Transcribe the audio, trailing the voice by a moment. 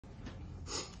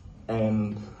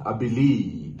And I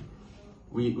believe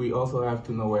we also have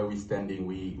to know where we're standing.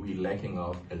 We lacking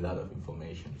of a lot of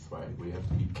information, right? We have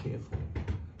to be careful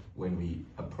when we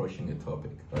approaching a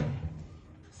topic, right?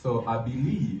 So I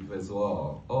believe as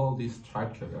well, all this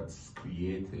structure that's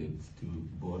created to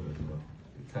border,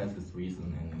 it has its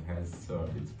reason and it has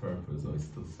served its purpose or is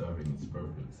still serving its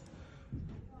purpose.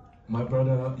 My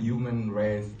brother, human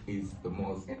race is the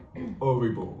most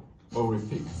horrible,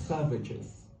 horrific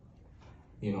savages,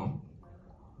 you know,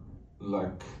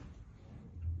 like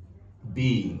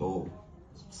being or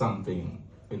something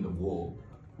in the world.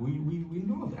 We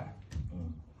know that.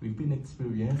 We've been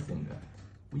experiencing that.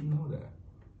 We know that,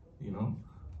 you know.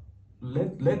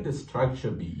 Let the structure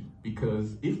be,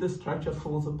 because if the structure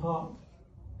falls apart,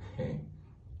 hey,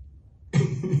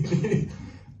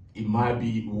 it might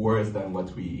be worse than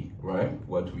what we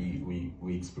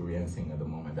experiencing at the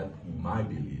moment. That my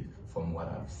belief from what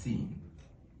I've seen.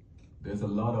 There's a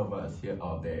lot of us here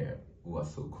out there who are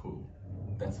so cruel.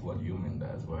 That's what human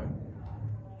does, right?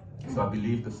 So I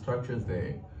believe the structure's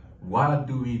there. What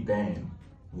do we then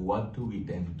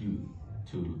do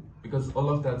to, because all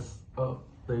of that's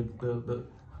the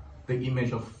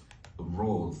image of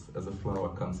rose as a flower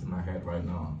comes in my head right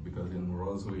now, because in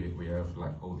rose we have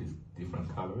like all these different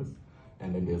colors,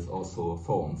 and then there's also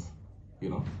thorns, you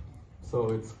know. So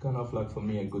it's kind of like for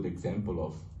me a good example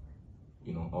of,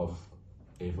 you know, of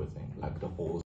everything, like the whole